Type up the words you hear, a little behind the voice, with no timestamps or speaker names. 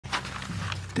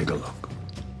Take a look.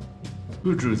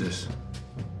 Who drew this?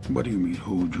 What do you mean,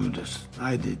 who drew this?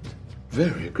 I did.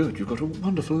 Very good. You've got a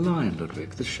wonderful line,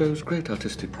 Ludwig. This shows great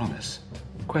artistic promise.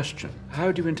 Question.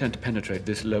 How do you intend to penetrate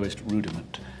this lowest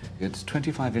rudiment? It's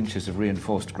 25 inches of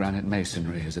reinforced granite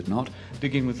masonry, is it not?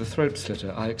 Digging with the throat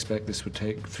slitter, I expect this would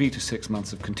take 3 to 6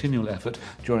 months of continual effort,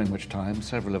 during which time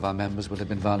several of our members will have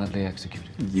been violently executed.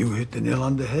 You hit the nail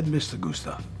on the head, Mr.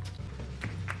 Gustav.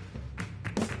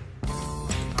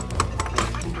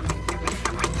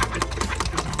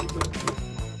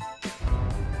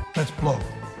 Let's blow.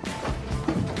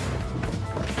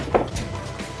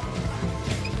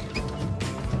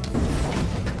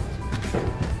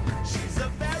 She's a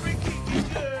very kinky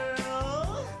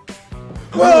girl.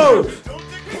 Whoa!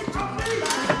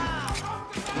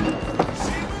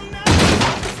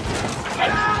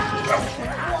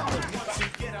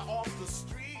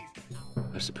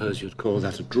 I suppose you'd call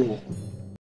that a draw.